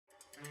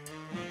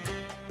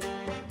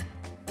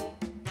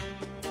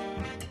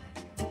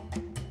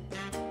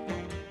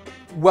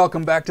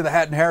Welcome back to the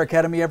Hat and Hare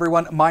Academy,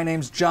 everyone. My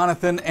name's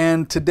Jonathan,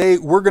 and today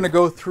we're going to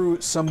go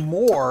through some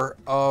more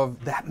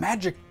of that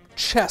magic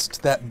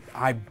chest that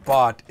I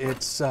bought.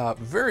 It's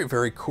very,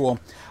 very cool.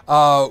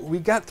 We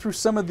got through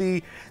some of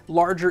the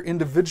larger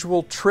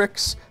individual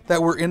tricks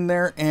that were in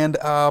there, and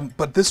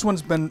but this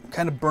one's been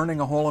kind of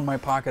burning a hole in my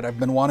pocket. I've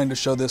been wanting to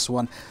show this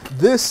one.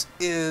 This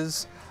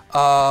is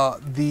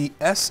the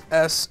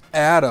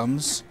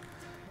S.S.Adams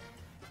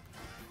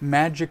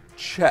magic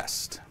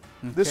chest.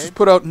 Okay. This was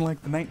put out in like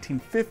the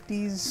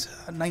 1950s,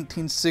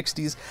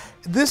 1960s.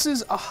 This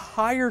is a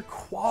higher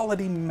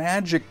quality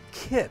magic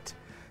kit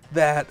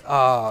that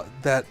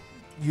that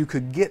you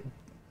could get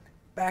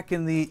back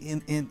in the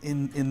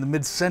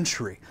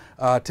mid-century.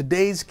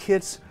 Today's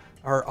kits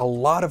are a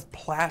lot of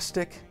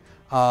plastic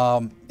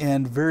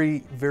and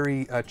very,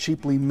 very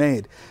cheaply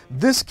made.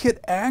 This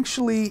kit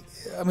actually,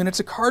 I mean,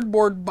 it's a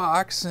cardboard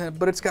box,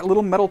 but it's got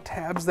little metal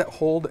tabs that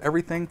hold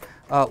everything,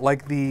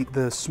 like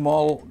the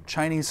small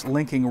Chinese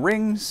linking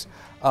rings.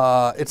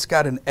 It's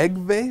got an egg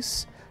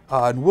vase,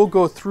 and we'll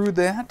go through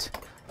that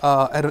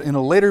in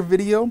a later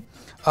video.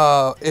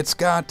 It's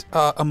got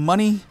a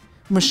money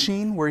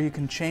machine where you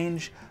can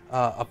change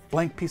a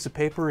blank piece of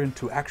paper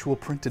into actual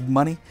printed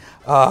money.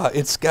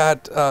 It's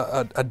got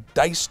a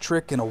dice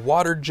trick in a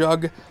water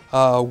jug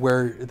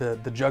where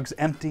the jug's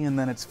empty and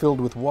then it's filled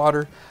with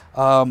water.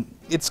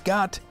 It's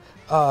got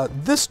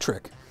this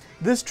trick.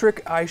 This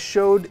trick I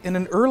showed in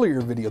an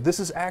earlier video. This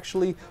is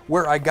actually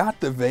where I got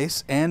the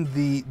vase, and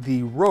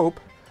the rope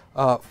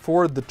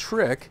for the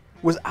trick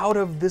was out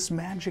of this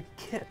magic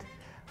kit.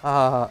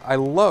 I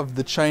love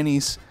the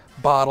Chinese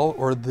bottle,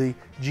 or the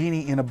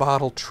genie in a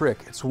bottle trick.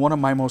 It's one of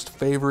my most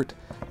favorite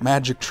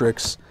magic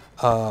tricks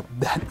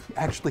that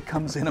actually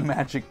comes in a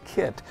magic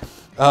kit.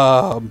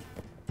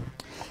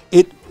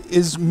 It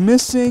is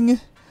missing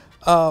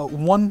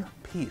one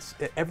piece.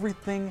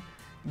 Everything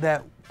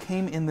that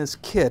came in this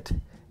kit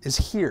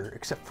is here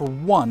except for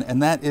one,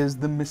 and that is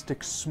the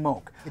Mystic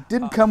Smoke. It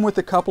did come with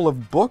a couple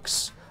of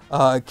books.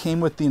 It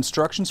came with the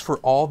instructions for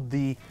all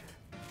the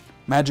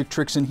magic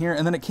tricks in here,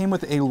 and then it came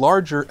with a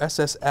larger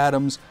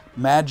S.S.Adams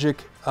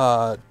magic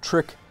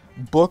trick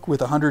book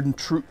with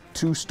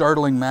 102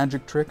 startling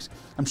magic tricks.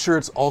 I'm sure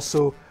it's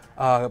also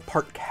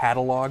part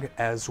catalog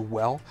as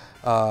well,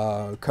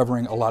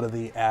 covering a lot of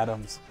the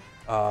Adams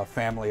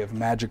family of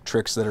magic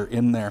tricks that are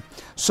in there.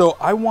 So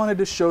I wanted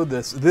to show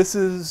this. This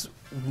is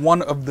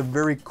one of the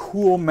very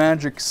cool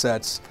magic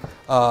sets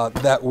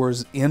that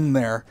was in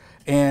there.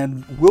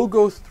 And we'll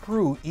go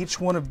through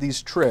each one of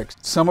these tricks.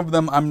 Some of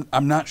them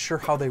I'm not sure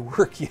how they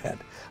work yet.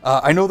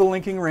 I know the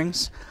linking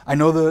rings, I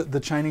know the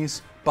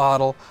Chinese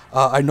bottle,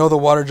 I know the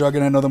water jug,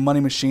 and I know the money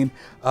machine.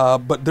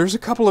 But there's a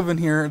couple of in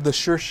here. The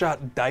Sure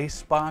Shot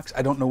dice box,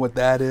 I don't know what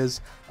that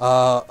is,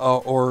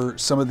 or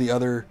some of the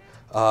other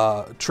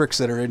tricks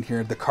that are in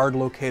here. The card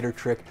locator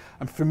trick.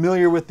 I'm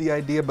familiar with the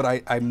idea,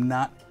 but I'm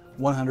not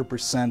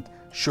 100%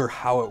 sure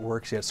how it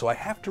works yet, so I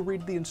have to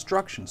read the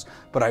instructions.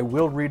 But I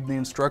will read the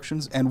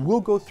instructions, and we'll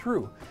go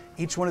through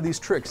each one of these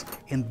tricks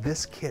in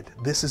this kit.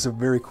 This is a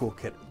very cool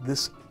kit.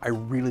 This I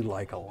really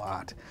like a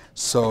lot.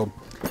 So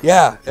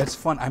yeah, it's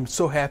fun. I'm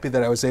so happy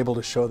that I was able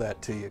to show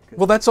that to you.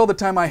 Well, that's all the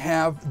time I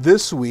have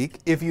this week.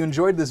 If you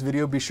enjoyed this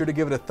video, be sure to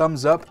give it a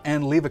thumbs up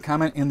and leave a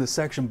comment in the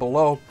section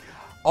below.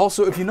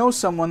 Also, if you know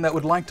someone that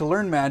would like to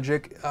learn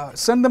magic,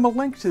 send them a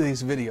link to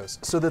these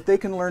videos so that they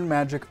can learn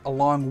magic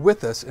along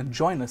with us and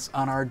join us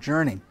on our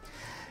journey.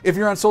 If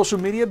you're on social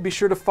media, be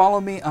sure to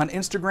follow me on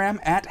Instagram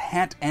at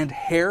Hat and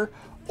Hare,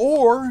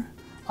 or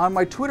on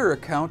my Twitter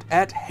account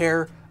at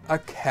Hare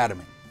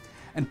Academy.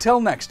 Until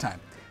next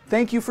time,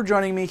 thank you for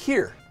joining me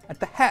here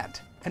at the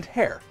Hat and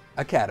Hare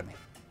Academy.